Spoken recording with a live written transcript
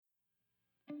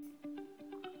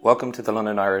Welcome to the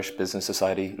London Irish Business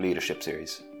Society Leadership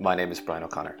Series. My name is Brian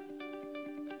O'Connor.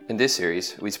 In this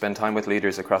series, we spend time with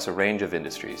leaders across a range of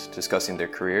industries discussing their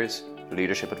careers,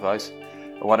 leadership advice,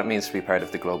 and what it means to be part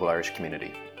of the global Irish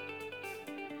community.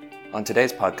 On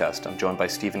today's podcast, I'm joined by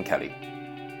Stephen Kelly.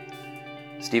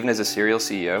 Stephen is a serial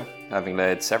CEO, having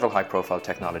led several high-profile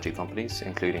technology companies,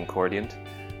 including Cordiant,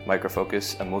 Micro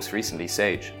Focus, and most recently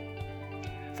Sage.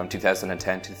 From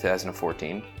 2010 to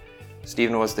 2014,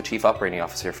 Stephen was the Chief Operating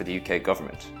Officer for the UK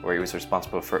government, where he was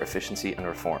responsible for efficiency and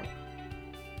reform.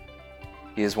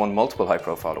 He has won multiple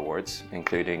high-profile awards,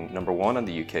 including number 1 on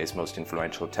the UK's most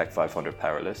influential Tech 500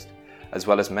 Power List, as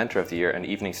well as Mentor of the Year and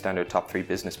Evening Standard Top 3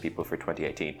 Business People for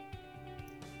 2018.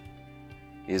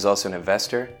 He is also an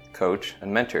investor, coach,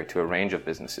 and mentor to a range of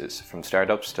businesses, from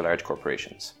startups to large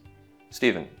corporations.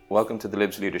 Stephen, welcome to the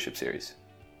LIBS Leadership Series.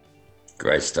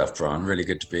 Great stuff, Brian. Really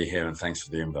good to be here, and thanks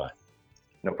for the invite.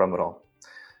 No problem at all.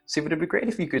 Stephen, it'd be great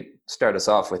if you could start us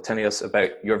off with telling us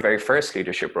about your very first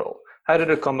leadership role. How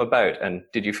did it come about, and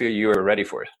did you feel you were ready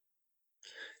for it?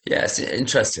 Yeah, it's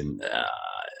interesting.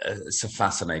 It's a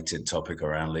fascinating topic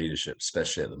around leadership,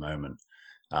 especially at the moment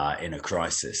in a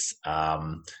crisis.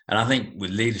 And I think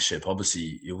with leadership,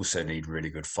 obviously, you also need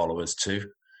really good followers too.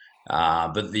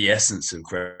 But the essence of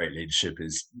great leadership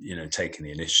is, taking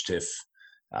the initiative,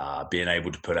 being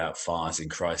able to put out fires in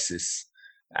crisis,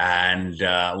 and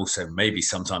also maybe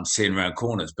sometimes seeing around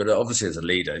corners. But obviously as a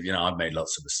leader, I've made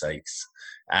lots of mistakes.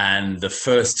 And the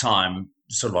first time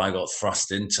I got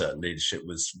thrust into leadership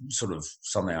was sort of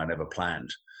something I never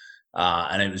planned.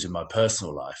 And it was in my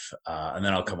personal life. And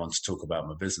then I'll come on to talk about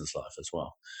my business life as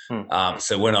well.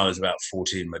 So when I was about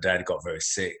 14, my dad got very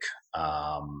sick.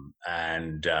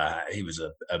 And he was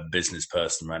a business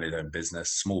person, ran his own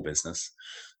business, small business.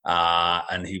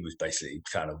 And he was basically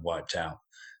kind of wiped out.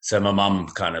 So my mum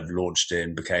kind of launched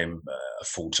in, became a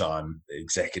full-time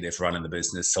executive running the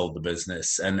business, sold the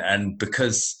business. And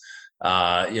because, we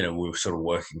were sort of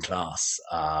working class,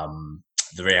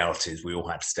 the reality is we all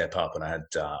had to step up, and I had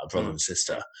a brother and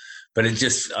sister. But it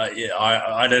just,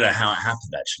 I don't know how it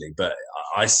happened actually, but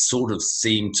I sort of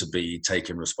seemed to be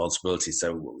taking responsibility.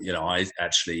 So, I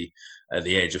actually, at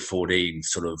the age of 14,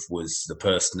 sort of was the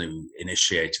person who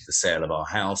initiated the sale of our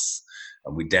house,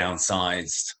 and we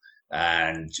downsized.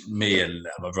 And me and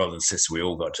my brother and sister,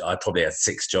 I probably had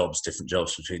 6 jobs, different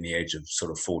jobs between the age of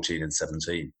sort of 14 and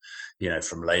 17,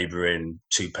 from labouring,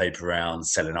 2 paper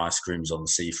rounds, selling ice creams on the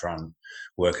seafront,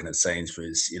 working at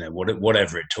Sainsbury's,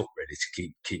 whatever it took really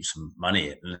to keep some money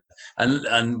in.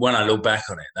 And when I look back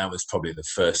on it, that was probably the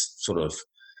first sort of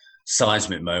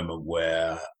seismic moment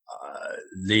where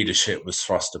leadership was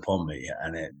thrust upon me,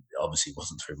 and it obviously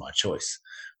wasn't through my choice.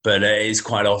 But it is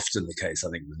quite often the case, I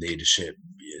think, with leadership.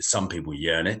 Some people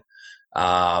yearn it,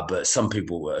 but some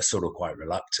people were sort of quite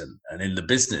reluctant. And in the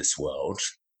business world,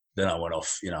 then I went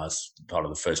off, I was part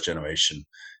of the first generation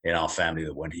in our family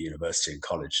that went to university and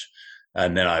college.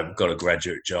 And then I got a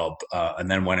graduate job and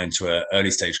then went into an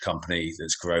early stage company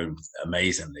that's grown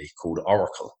amazingly called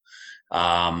Oracle.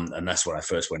 And that's when I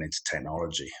first went into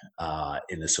technology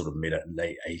in the sort of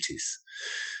late 80s.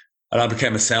 And I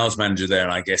became a sales manager there.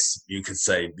 And I guess you could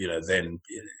say, then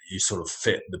you sort of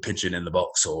fit the pigeon in the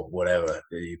box or whatever.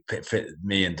 You fit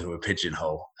me into a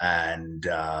pigeonhole. And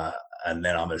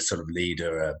then I'm a sort of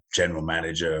leader, a general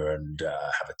manager, and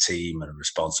have a team and a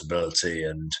responsibility.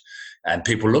 And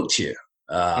people look to you.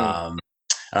 And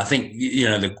I think,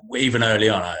 even early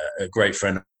on, a great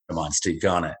friend of mine, Steve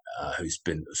Garnett, who's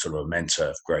been sort of a mentor,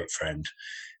 a great friend,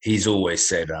 he's always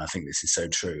said, and I think this is so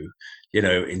true,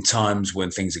 in times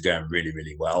when things are going really,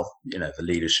 really well, the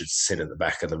leader should sit at the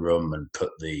back of the room and put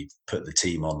the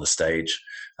team on the stage,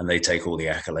 and they take all the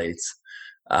accolades.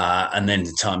 And then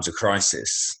in times of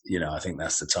crisis, I think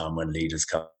that's the time when leaders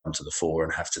come to the fore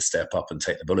and have to step up and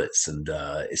take the bullets. And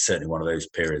it's certainly one of those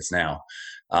periods now.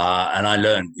 And I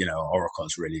learned, Oracle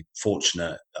is really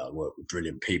fortunate, worked with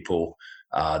brilliant people.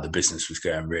 The business was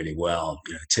going really well.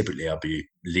 Typically I'll be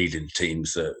leading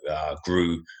teams that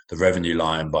grew the revenue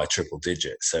line by triple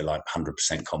digits, so like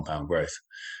 100% compound growth.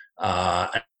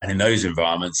 And in those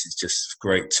environments, it's just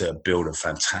great to build a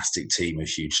fantastic team of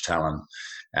huge talent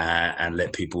and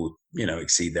let people,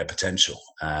 exceed their potential.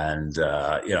 And,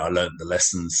 I learned the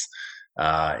lessons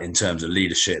in terms of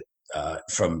leadership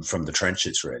from the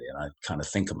trenches, really. And I kind of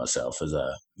think of myself as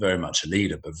very much a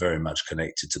leader, but very much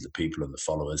connected to the people and the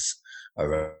followers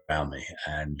around me,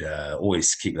 and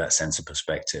always keep that sense of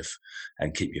perspective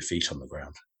and keep your feet on the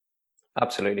ground.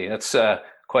 Absolutely. That's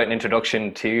quite an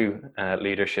introduction to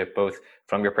leadership, both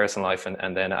from your personal life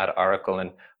and then at Oracle.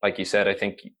 And like you said, I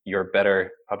think you're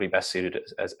probably best suited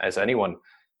as anyone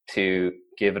to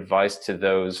give advice to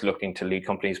those looking to lead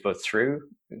companies both through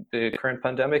the current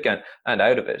pandemic and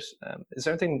out of it. Is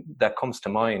there anything that comes to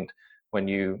mind when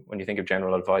you think of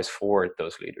general advice for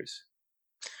those leaders?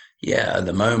 Yeah, at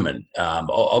the moment,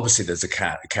 obviously there's a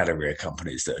category of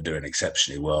companies that are doing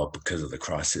exceptionally well because of the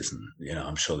crisis, and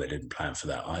I'm sure they didn't plan for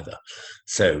that either.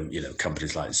 So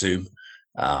companies like Zoom,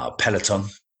 Peloton,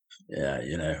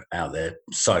 out there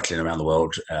cycling around the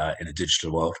world in a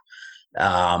digital world.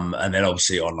 And then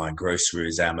obviously online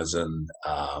groceries, Amazon,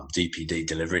 DPD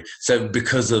delivery. So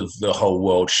because of the whole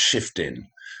world shifting,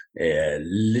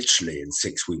 literally in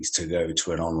 6 weeks to go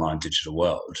to an online digital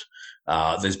world,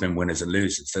 there's been winners and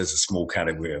losers. There's a small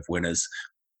category of winners,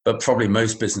 but probably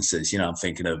most businesses, I'm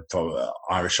thinking of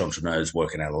Irish entrepreneurs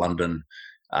working out of London,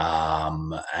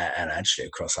 and actually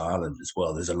across Ireland as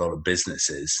well. There's a lot of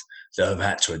businesses that have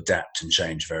had to adapt and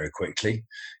change very quickly.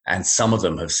 And some of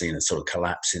them have seen a sort of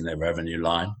collapse in their revenue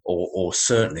line or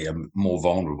certainly a more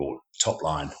vulnerable top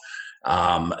line.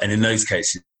 And in those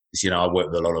cases, I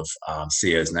work with a lot of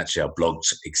CEOs, and actually I've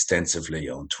blogged extensively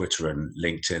on Twitter and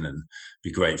LinkedIn, and it'd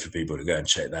be great for people to go and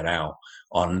check that out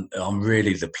on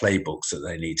really the playbooks that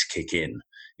they need to kick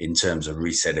in terms of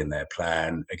resetting their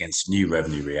plan against new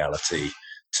revenue reality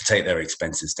to take their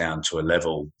expenses down to a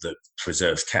level that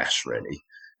preserves cash, really.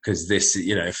 Because this,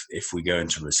 if we go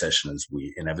into recession, as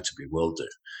we inevitably will do,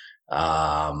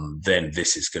 then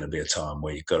this is going to be a time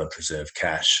where you've got to preserve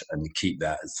cash and keep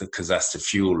that, because that's the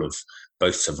fuel of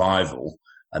both survival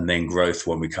and then growth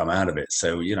when we come out of it.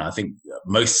 So, I think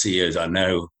most CEOs I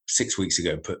know 6 weeks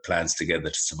ago put plans together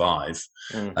to survive,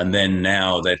 and then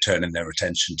now they're turning their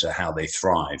attention to how they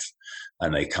thrive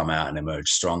and they come out and emerge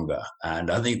stronger. And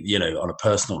I think, on a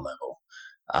personal level,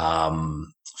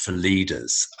 for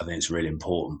leaders, I think it's really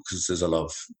important because there's a lot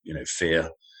of, fear,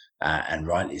 and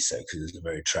rightly so, because there's a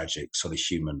very tragic sort of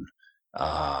human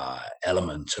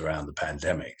element around the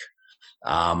pandemic.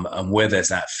 And where there's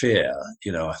that fear,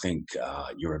 I think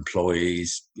your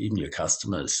employees, even your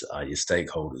customers, your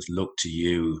stakeholders look to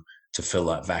you to fill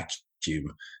that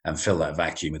vacuum and fill that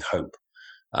vacuum with hope.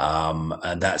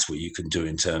 And that's what you can do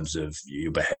in terms of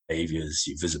your behaviors,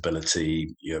 your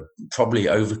visibility, your probably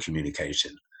over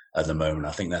communication at the moment.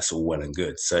 I think that's all well and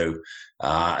good. So,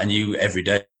 and you every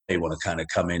day want to kind of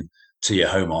come in to your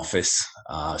home office,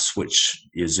 switch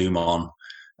your Zoom on,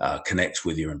 connect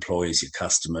with your employees, your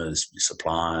customers, your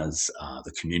suppliers,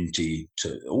 the community,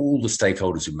 to all the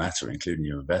stakeholders who matter, including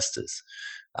your investors.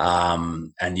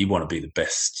 And you want to be the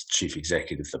best chief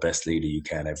executive, the best leader you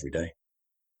can every day.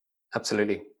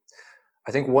 Absolutely.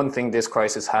 I think one thing this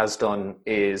crisis has done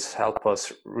is help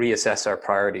us reassess our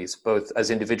priorities, both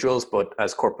as individuals, but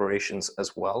as corporations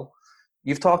as well.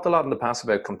 You've talked a lot in the past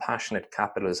about compassionate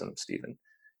capitalism, Stephen.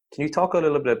 Can you talk a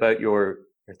little bit about your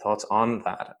thoughts on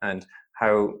that and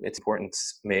how its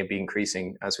importance may be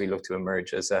increasing as we look to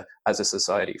emerge as a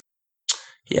society?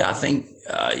 Yeah, I think,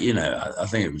 I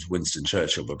think it was Winston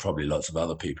Churchill, but probably lots of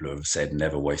other people who have said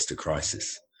never waste a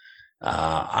crisis.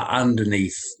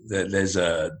 Underneath, there's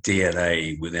a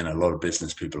DNA within a lot of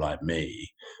business people like me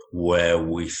where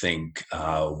we think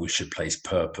we should place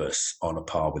purpose on a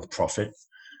par with profit.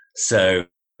 So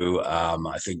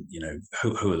I think,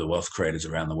 who are the wealth creators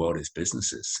around the world? It's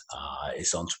businesses,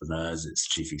 it's entrepreneurs, it's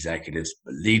chief executives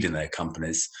leading their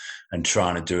companies and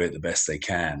trying to do it the best they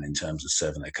can in terms of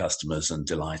serving their customers and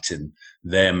delighting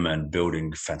them and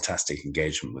building fantastic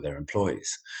engagement with their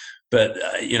employees. But,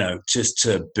 just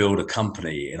to build a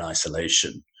company in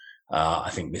isolation, I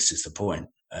think this is the point.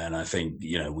 And I think,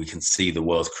 we can see the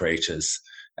wealth creators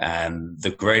and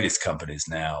the greatest companies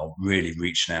now really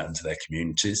reaching out into their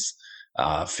communities,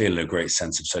 feeling a great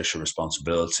sense of social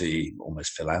responsibility,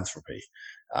 almost philanthropy,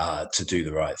 to do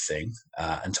the right thing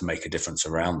and to make a difference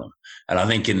around them. And I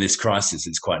think in this crisis,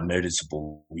 it's quite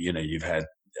noticeable. You've had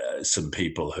some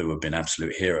people who have been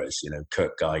absolute heroes.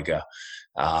 Kurt Geiger,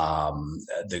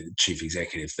 the chief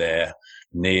executive there.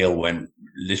 Neil went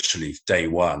literally day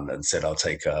one and said, I'll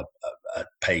take a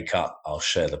pay cut. I'll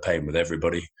share the pain with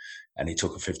everybody. And he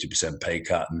took a 50% pay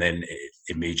cut. And then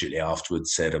immediately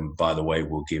afterwards said, and by the way,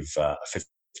 we'll give a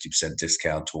 50%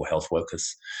 discount to all health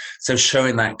workers. So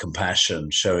showing that compassion,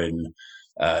 showing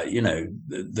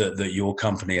that your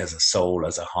company has a soul,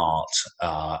 has a heart,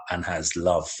 and has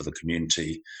love for the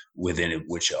community within it,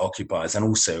 which it occupies, and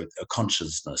also a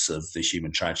consciousness of the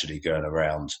human tragedy going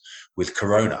around with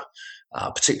Corona,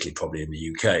 particularly probably in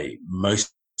the UK.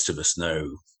 Most of us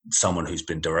know someone who's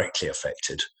been directly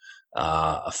affected,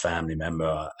 a family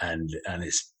member, and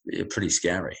it's pretty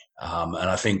scary. And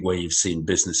I think where you've seen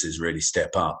businesses really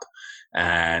step up,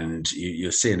 and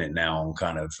you're seeing it now on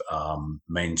kind of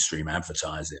mainstream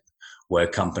advertising, where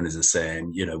companies are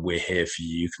saying, we're here for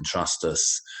you, you can trust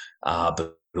us,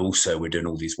 but also we're doing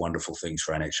all these wonderful things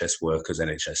for NHS workers,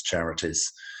 NHS charities.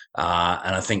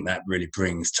 And I think that really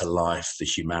brings to life the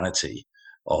humanity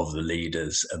of the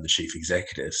leaders and the chief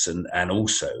executives. And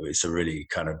also it's a really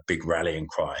kind of big rallying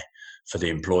cry for the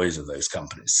employees of those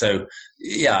companies. So,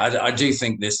 yeah, I do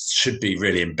think this should be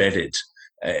really embedded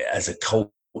as a culture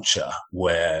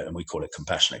where, and we call it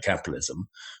compassionate capitalism,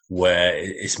 where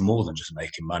it's more than just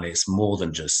making money. It's more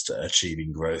than just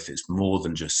achieving growth. It's more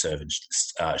than just serving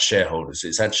shareholders.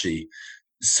 It's actually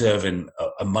serving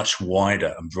a much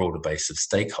wider and broader base of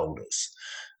stakeholders.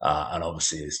 And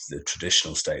obviously, it's the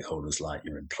traditional stakeholders like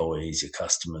your employees, your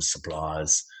customers,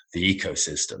 suppliers, the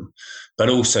ecosystem, but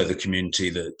also the community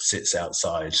that sits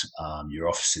outside your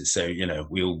offices. So,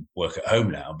 we all work at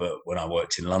home now, but when I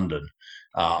worked in London,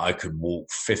 I could walk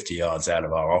 50 yards out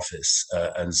of our office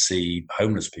and see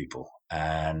homeless people.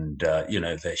 And,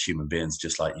 they're human beings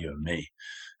just like you and me.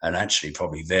 And actually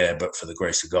probably there, but for the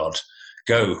grace of God,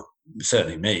 go,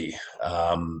 certainly me,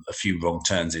 a few wrong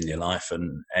turns in your life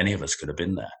and any of us could have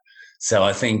been there. So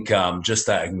I think just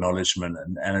that acknowledgement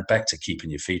and back to keeping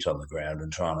your feet on the ground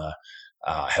and trying to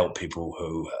help people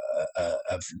who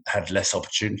have had less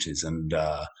opportunities and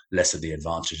less of the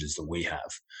advantages that we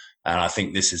have. And I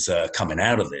think this is coming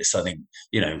out of this. I think,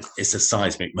 it's a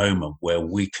seismic moment where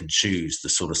we can choose the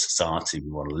sort of society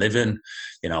we want to live in.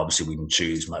 Obviously we can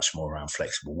choose much more around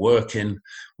flexible working.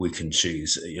 We can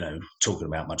choose, talking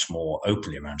about much more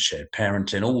openly around shared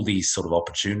parenting, all these sort of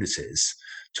opportunities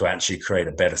to actually create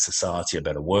a better society, a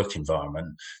better work environment,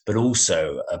 but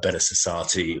also a better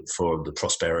society for the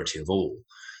prosperity of all.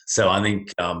 So I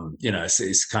think,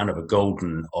 it's kind of a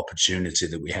golden opportunity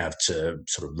that we have to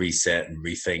sort of reset and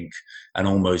rethink and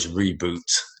almost reboot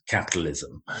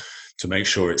capitalism to make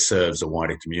sure it serves a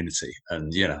wider community.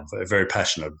 And, very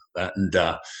passionate about that.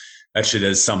 And actually,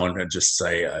 there's someone who just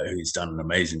say who's done an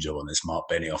amazing job on this, Mark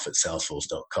Benioff at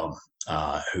Salesforce.com,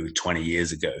 who 20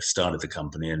 years ago started the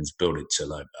company and has built it to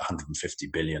like 150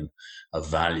 billion of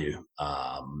value.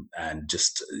 And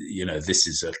just, this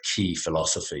is a key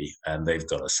philosophy, and they've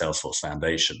got a Salesforce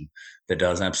Foundation that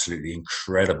does absolutely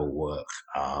incredible work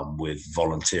with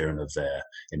volunteering of their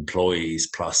employees,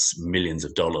 plus millions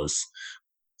of dollars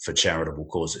for charitable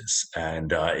causes.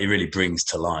 And it really brings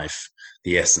to life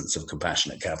the essence of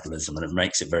compassionate capitalism, and it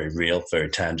makes it very real, very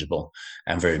tangible,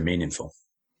 and very meaningful.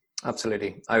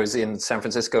 Absolutely. I was in San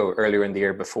Francisco earlier in the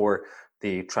year before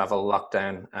the travel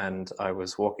lockdown, and I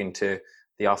was walking to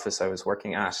the office I was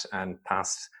working at and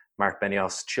past Mark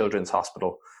Benioff's Children's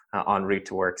Hospital en route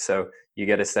to work. So you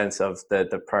get a sense of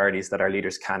the priorities that our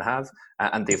leaders can have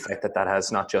and the effect that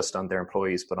has not just on their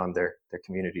employees, but on their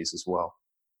communities as well.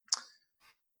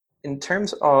 In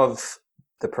terms of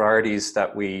the priorities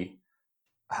that we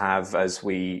have as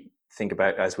we think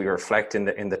about, as we reflect in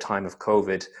the time of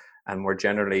COVID, and more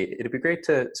generally, it'd be great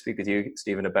to speak with you,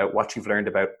 Stephen, about what you've learned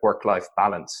about work-life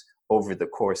balance over the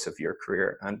course of your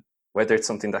career and whether it's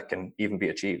something that can even be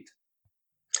achieved.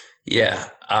 Yeah.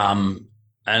 And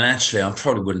actually, I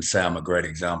probably wouldn't say I'm a great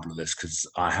example of this because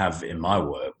I have in my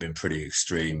work been pretty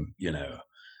extreme.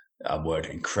 I've worked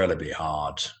incredibly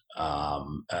hard.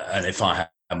 And if I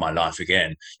had my life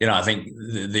again, I think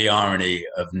the irony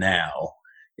of now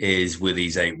is with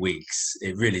these 8 weeks,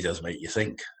 it really does make you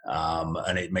think,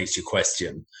 and it makes you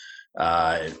question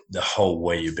the whole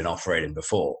way you've been operating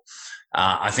before.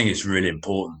 I think it's really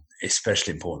important,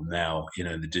 especially important now,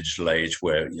 in the digital age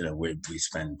where, we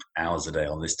spend hours a day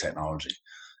on this technology,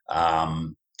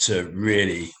 to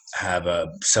really have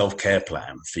a self-care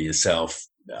plan for yourself,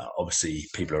 obviously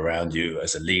people around you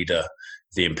as a leader,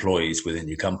 the employees within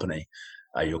your company,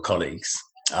 your colleagues.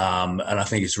 And I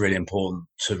think it's really important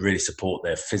to really support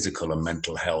their physical and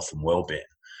mental health and well-being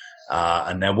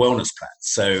and their wellness plans.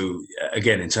 So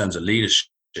again, in terms of leadership,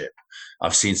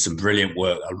 I've seen some brilliant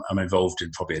work. I'm involved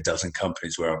in probably a dozen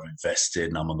companies where I've invested,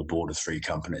 and I'm on the board of 3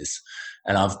 companies.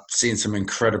 And I've seen some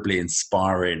incredibly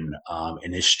inspiring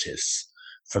initiatives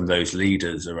from those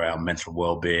leaders around mental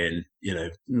well-being,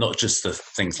 not just the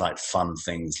things like fun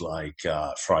things like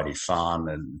Friday Fun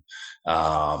and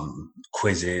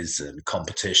quizzes and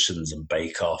competitions and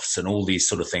bake-offs and all these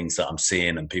sort of things that I'm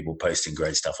seeing, and people posting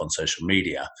great stuff on social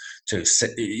media to,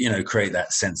 create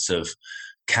that sense of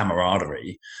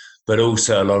camaraderie. But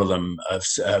also a lot of them have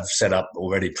set up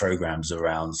already programs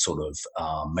around sort of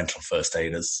mental first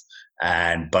aiders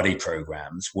and buddy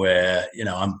programs where,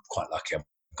 I'm quite lucky. I've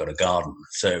got a garden.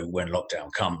 So when lockdown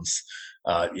comes,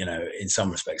 in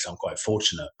some respects, I'm quite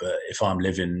fortunate. But if I'm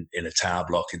living in a tower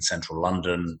block in central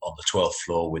London on the 12th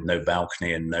floor with no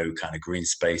balcony and no kind of green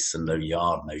space and no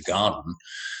yard, no garden,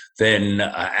 then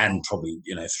and probably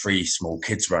 3 small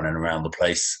kids running around the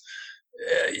place,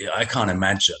 I can't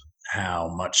imagine how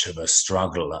much of a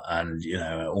struggle and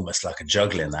almost like a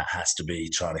juggling that has to be,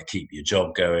 trying to keep your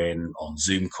job going on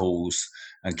Zoom calls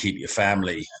and keep your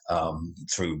family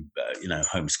through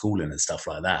homeschooling and stuff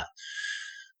like that.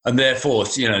 And therefore,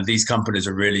 these companies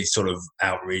are really sort of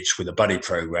outreach with a buddy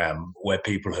program where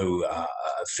people who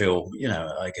feel,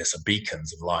 I guess, are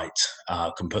beacons of light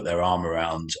can put their arm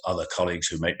around other colleagues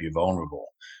who may be vulnerable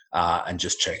and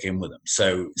just check in with them.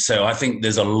 So I think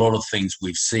there's a lot of things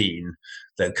we've seen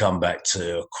that come back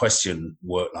to question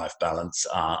work-life balance.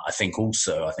 I think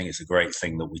it's a great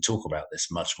thing that we talk about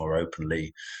this much more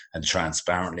openly and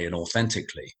transparently and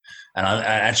authentically. And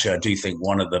I do think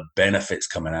one of the benefits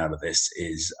coming out of this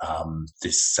is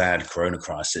this sad corona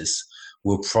crisis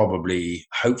will probably,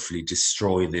 hopefully,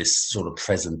 destroy this sort of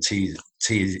presenteeism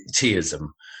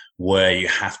where you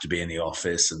have to be in the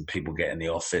office and people get in the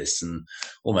office, and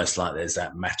almost like there's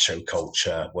that macho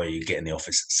culture where you get in the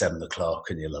office at 7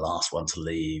 o'clock and you're the last one to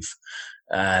leave.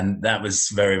 And that was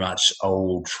very much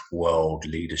old world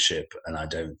leadership. And I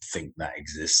don't think that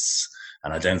exists.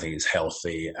 And I don't think it's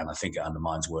healthy. And I think it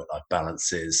undermines work-life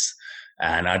balances.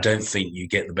 And I don't think you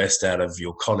get the best out of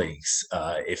your colleagues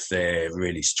if they're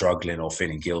really struggling or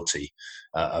feeling guilty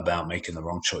about making the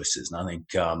wrong choices. And I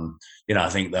think, I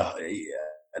think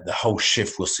the whole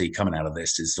shift we'll see coming out of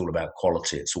this is all about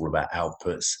quality. It's all about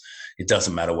outputs. It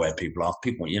doesn't matter where people are.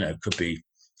 People, could be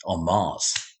on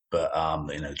Mars, but,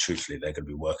 truthfully, they're going to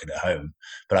be working at home.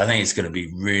 But I think it's going to be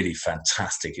really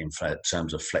fantastic in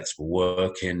terms of flexible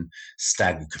working,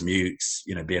 staggered commutes,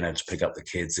 being able to pick up the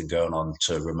kids and going on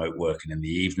to remote working in the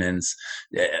evenings.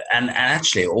 And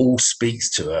actually, it all speaks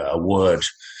to a word,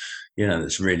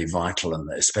 that's really vital, and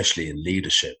especially in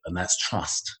leadership, and that's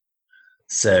trust.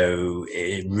 So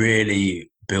it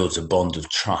really builds a bond of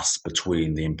trust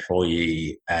between the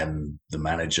employee and the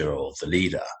manager or the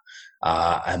leader.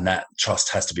 And that trust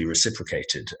has to be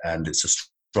reciprocated. And it's a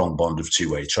strong bond of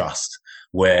two-way trust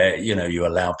where, you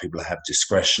allow people to have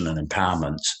discretion and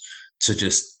empowerment to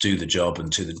just do the job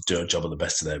and do the job at the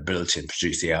best of their ability and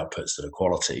produce the outputs that are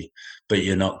quality. But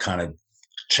you're not kind of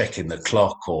checking the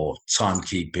clock or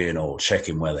timekeeping or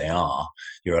checking where they are.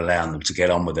 You're allowing them to get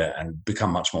on with it and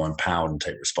become much more empowered and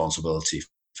take responsibility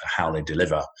for how they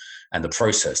deliver and the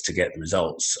process to get the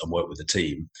results and work with the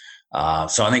team.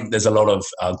 So I think there's a lot of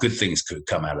good things could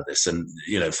come out of this. And,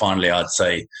 finally, I'd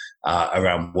say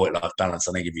around work-life balance,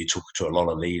 I think if you talk to a lot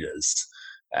of leaders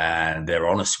and they're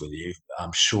honest with you,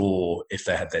 I'm sure if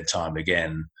they had their time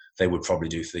again, they would probably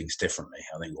do things differently.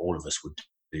 I think all of us would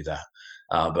do that.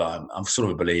 But I'm sort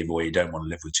of a believer where you don't want to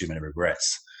live with too many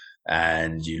regrets,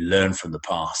 and you learn from the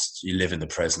past, you live in the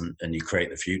present, and you create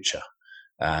the future.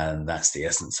 And that's the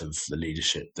essence of the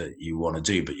leadership that you want to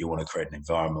do. But you want to create an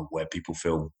environment where people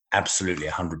feel absolutely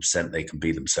 100% they can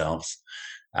be themselves,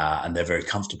 and they're very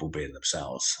comfortable being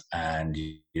themselves. And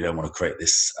you don't want to create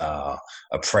this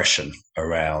oppression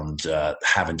around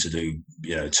having to do,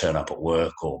 turn up at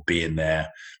work or being there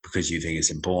because you think it's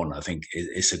important. I think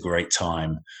it's a great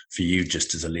time for you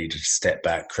just as a leader to step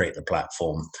back, create the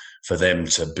platform for them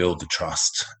to build the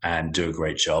trust and do a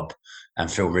great job and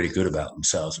feel really good about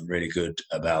themselves and really good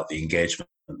about the engagement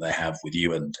that they have with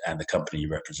you and the company you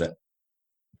represent.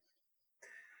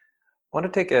 I want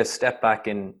to take a step back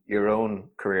in your own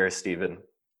career, Stephen.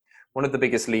 One of the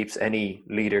biggest leaps any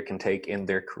leader can take in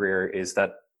their career is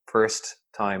that first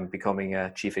time becoming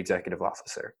a chief executive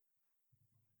officer.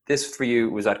 This for you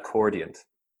was at Cordiant.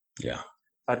 Yeah.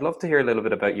 I'd love to hear a little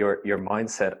bit about your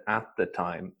mindset at the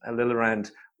time, a little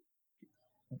around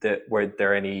were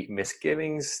there any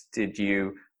misgivings?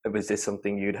 Was this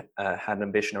something you'd had an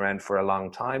ambition around for a long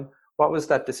time? What was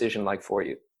that decision like for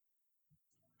you?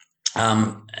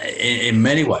 In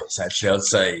many ways, actually, I'd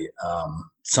say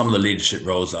some of the leadership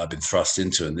roles that I've been thrust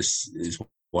into, and this is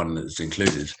one that's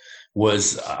included,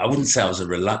 I wouldn't say I was a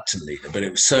reluctant leader, but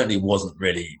it certainly wasn't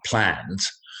really planned.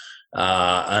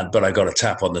 But I got a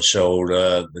tap on the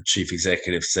shoulder. The chief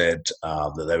executive said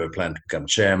that they were planning to become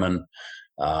chairman.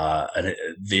 And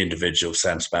the individual,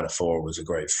 Sam Spatafora, was a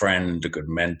great friend, a good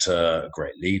mentor, a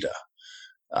great leader,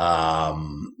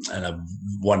 and a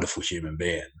wonderful human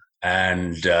being.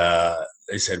 And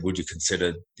they said, would you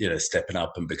consider, stepping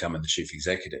up and becoming the chief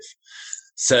executive?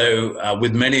 So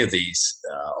with many of these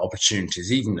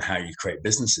opportunities, even how you create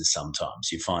businesses,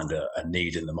 sometimes you find a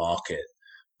need in the market.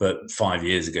 But 5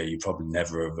 years ago, you probably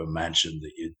never have imagined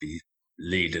that you'd be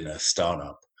leading a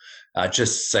startup.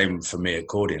 Just same for me at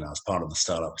Cordian. I was part of the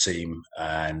startup team,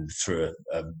 and through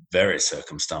various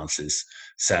circumstances,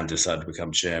 Sam decided to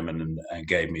become chairman and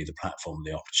gave me the platform,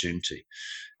 the opportunity.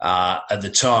 At the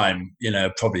time,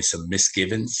 probably some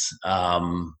misgivings.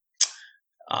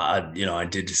 I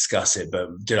did discuss it, but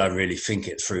did I really think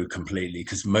it through completely?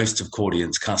 Because most of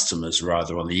Cordian's customers are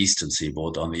either on the eastern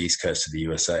seaboard, on the east coast of the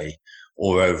USA,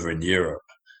 or over in Europe.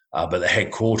 But the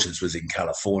headquarters was in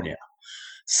California.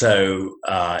 So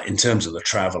in terms of the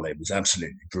travel, it was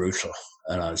absolutely brutal.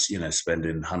 And I was,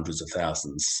 spending hundreds of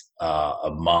thousands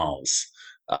of miles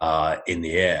in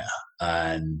the air.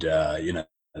 And,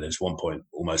 there's one point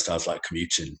almost I was like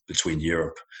commuting between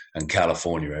Europe and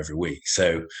California every week.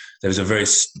 So there was a very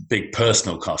big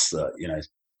personal cost that,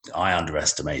 I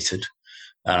underestimated.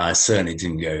 And I certainly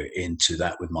didn't go into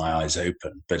that with my eyes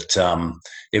open. But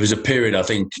it was a period, I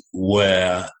think,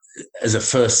 where as a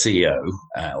first CEO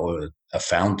or a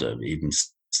founder, even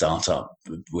startup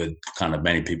with kind of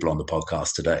many people on the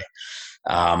podcast today,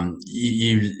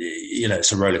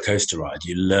 it's a roller coaster ride.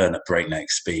 You learn at breakneck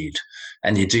speed,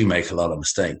 and you do make a lot of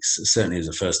mistakes. Certainly, as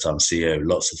a first-time CEO,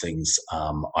 lots of things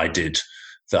I did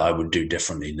that I would do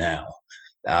differently now.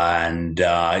 And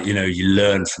you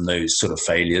learn from those sort of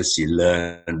failures. You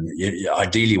learn.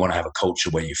 Ideally, you want to have a culture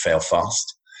where you fail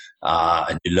fast,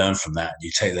 and you learn from that.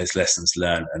 You take those lessons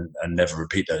learned and never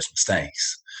repeat those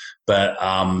mistakes. But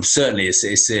certainly,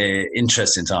 it's an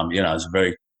interesting time. I was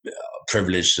very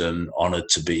privileged and honored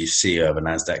to be CEO of a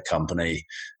NASDAQ company.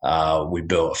 We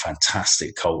built a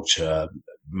fantastic culture,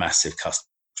 massive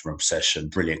customer obsession,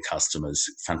 brilliant customers,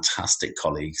 fantastic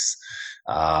colleagues,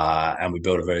 and we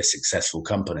built a very successful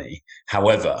company.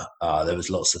 However, there was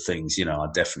lots of things, I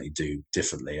definitely do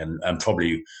differently. And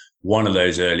probably one of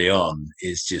those early on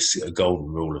is just a golden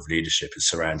rule of leadership is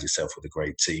surround yourself with a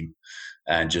great team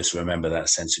and just remember that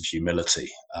sense of humility.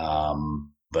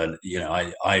 But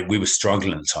we were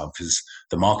struggling at the time because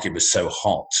the market was so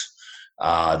hot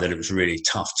that it was really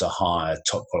tough to hire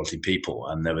top quality people,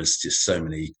 and there was just so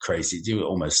many crazy.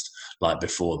 Almost like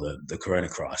before the Corona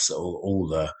crisis, all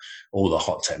the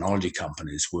hot technology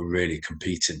companies were really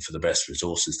competing for the best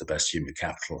resources, the best human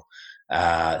capital.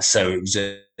 So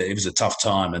it was a tough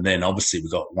time, and then obviously we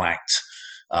got whacked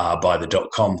by the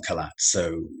 .com collapse.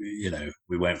 So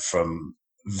we went from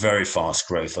very fast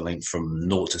growth, I think from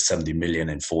 0 to 70 million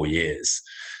in 4 years.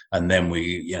 And then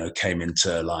we, came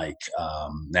into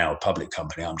now a public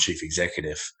company. I'm chief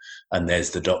executive, and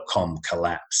there's the .com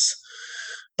collapse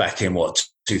back in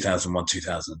 2001,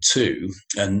 2002.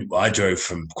 And I drove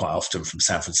quite often from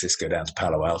San Francisco down to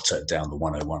Palo Alto, down the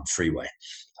 101 freeway.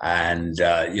 And,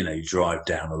 you drive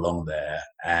down along there,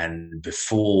 and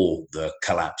before the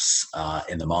collapse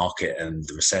in the market and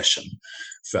the recession,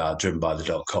 driven by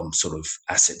the .com sort of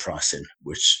asset pricing,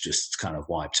 which just kind of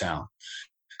wiped out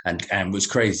and was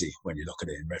crazy when you look at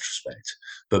it in retrospect.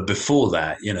 But before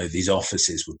that, these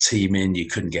offices were teeming. You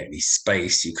couldn't get any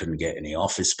space. You couldn't get any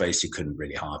office space. You couldn't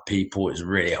really hire people. It was a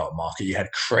really hot market. You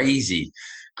had crazy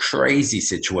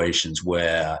situations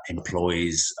where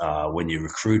employees, when you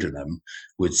recruited them,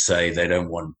 would say they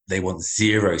want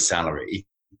zero salary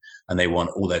and they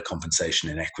want all their compensation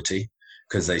in equity.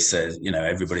 Because they said,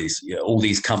 all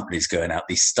these companies going out,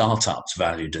 these startups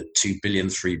valued at 2 billion,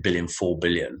 3 billion, 4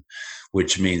 billion,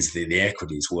 which means the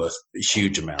equity is worth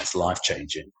huge amounts,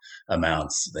 life-changing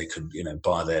amounts. They could,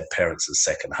 buy their parents a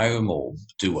second home or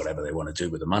do whatever they want to do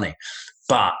with the money.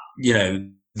 But,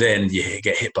 then you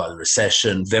get hit by the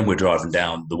recession. Then we're driving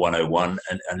down the 101,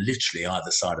 and literally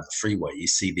either side of the freeway, you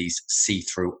see these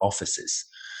see-through offices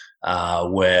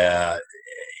where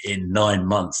in 9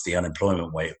 months, the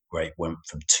unemployment rate went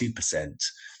from 2%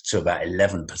 to about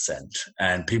 11%.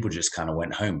 And people just kind of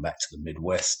went home back to the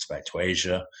Midwest, back to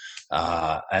Asia.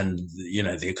 And,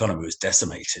 the economy was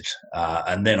decimated.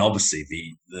 And then obviously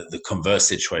the converse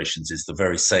situations is the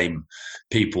very same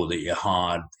people that you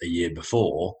hired a year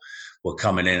before were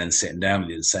coming in and sitting down with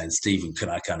you and saying, Stephen, can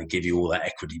I kind of give you all that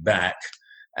equity back?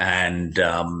 And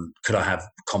could I have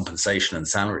compensation and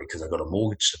salary because I've got a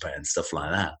mortgage to pay and stuff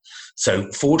like that? So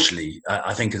fortunately,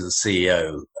 I think as a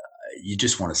CEO, you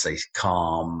just want to stay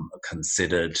calm,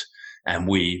 considered, and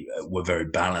we were very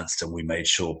balanced, and we made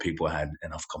sure people had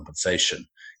enough compensation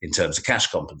in terms of cash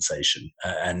compensation.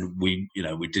 And we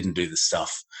didn't do the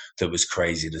stuff that was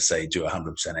crazy to say do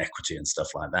 100% equity and stuff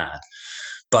like that.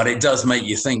 But it does make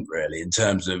you think, really, in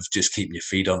terms of just keeping your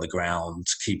feet on the ground,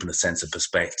 keeping a sense of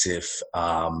perspective,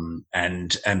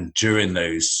 and during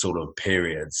those sort of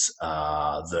periods,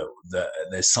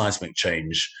 there's seismic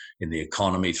change in the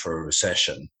economy for a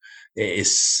recession.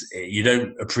 You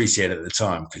don't appreciate it at the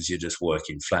time because you're just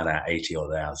working flat out 80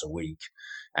 odd hours a week.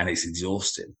 and it's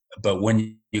exhausting. But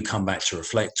when you come back to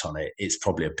reflect on it, it's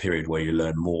probably a period where you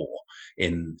learn more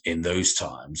in those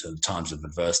times and times of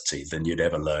adversity than you'd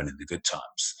ever learn in the good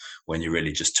times, when you're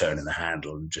really just turning the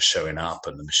handle and just showing up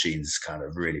and the machine's kind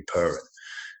of really purring.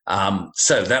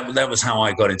 So that was how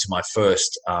I got into my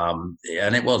first, and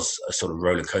it was a sort of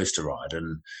roller coaster ride,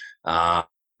 and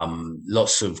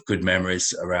lots of good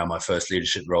memories around my first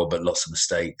leadership role, but lots of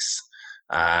mistakes.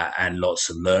 And lots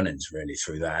of learnings really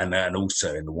through that. And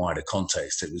also in the wider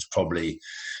context, it was probably,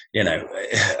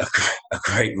 a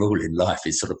great rule in life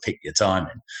is sort of pick your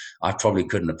timing. I probably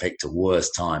couldn't have picked a worse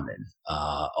timing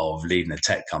of leading a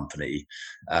tech company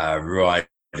right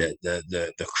at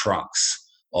the crux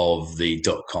of the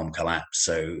dot-com collapse.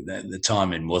 So the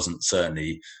timing wasn't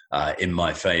certainly in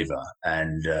my favor.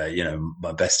 And,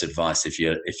 my best advice, if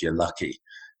you're lucky,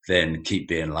 then keep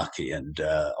being lucky. And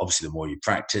obviously the more you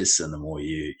practice and the more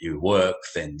you work,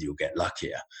 then you'll get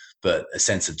luckier. But a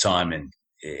sense of timing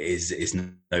is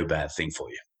no bad thing for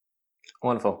you.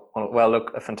 Wonderful. Well,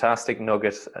 look, a fantastic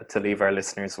nugget to leave our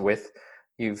listeners with.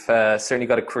 You've certainly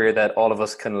got a career that all of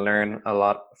us can learn a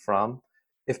lot from.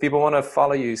 If people want to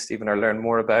follow you, Stephen, or learn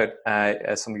more about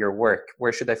some of your work,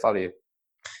 where should they follow you?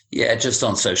 Yeah, just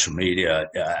on social media,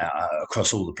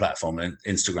 across all the platforms,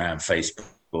 Instagram, Facebook,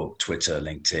 Twitter,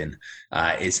 LinkedIn.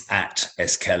 It's at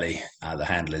S. Kelly. The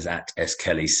handle is at S.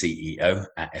 Kelly CEO,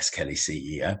 at S. Kelly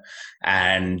CEO.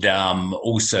 And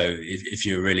also, if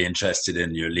you're really interested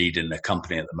in you're leading a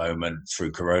company at the moment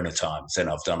through Corona times, then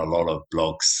I've done a lot of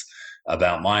blogs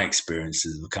about my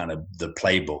experiences, kind of the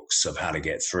playbooks of how to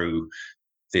get through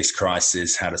this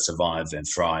crisis, how to survive, then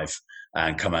thrive,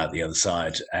 and come out the other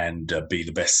side and be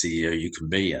the best CEO you can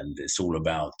be. And it's all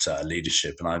about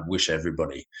leadership. And I wish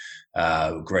everybody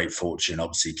great fortune.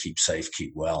 Obviously, keep safe,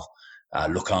 keep well,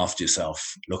 look after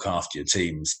yourself, look after your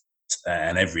teams,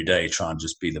 and every day try and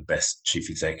just be the best chief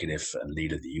executive and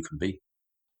leader that you can be.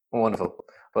 Wonderful.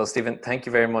 Well, Stephen, thank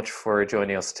you very much for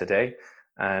joining us today.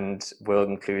 And we'll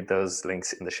include those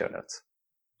links in the show notes.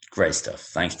 Great stuff.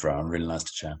 Thanks, Brian. Really nice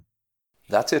to chat.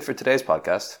 That's it for today's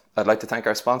podcast. I'd like to thank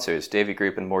our sponsors, Davy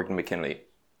Group and Morgan McKinley.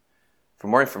 For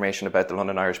more information about the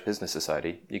London Irish Business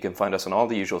Society, you can find us on all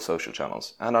the usual social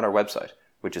channels and on our website,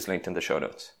 which is linked in the show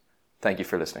notes. Thank you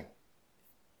for listening.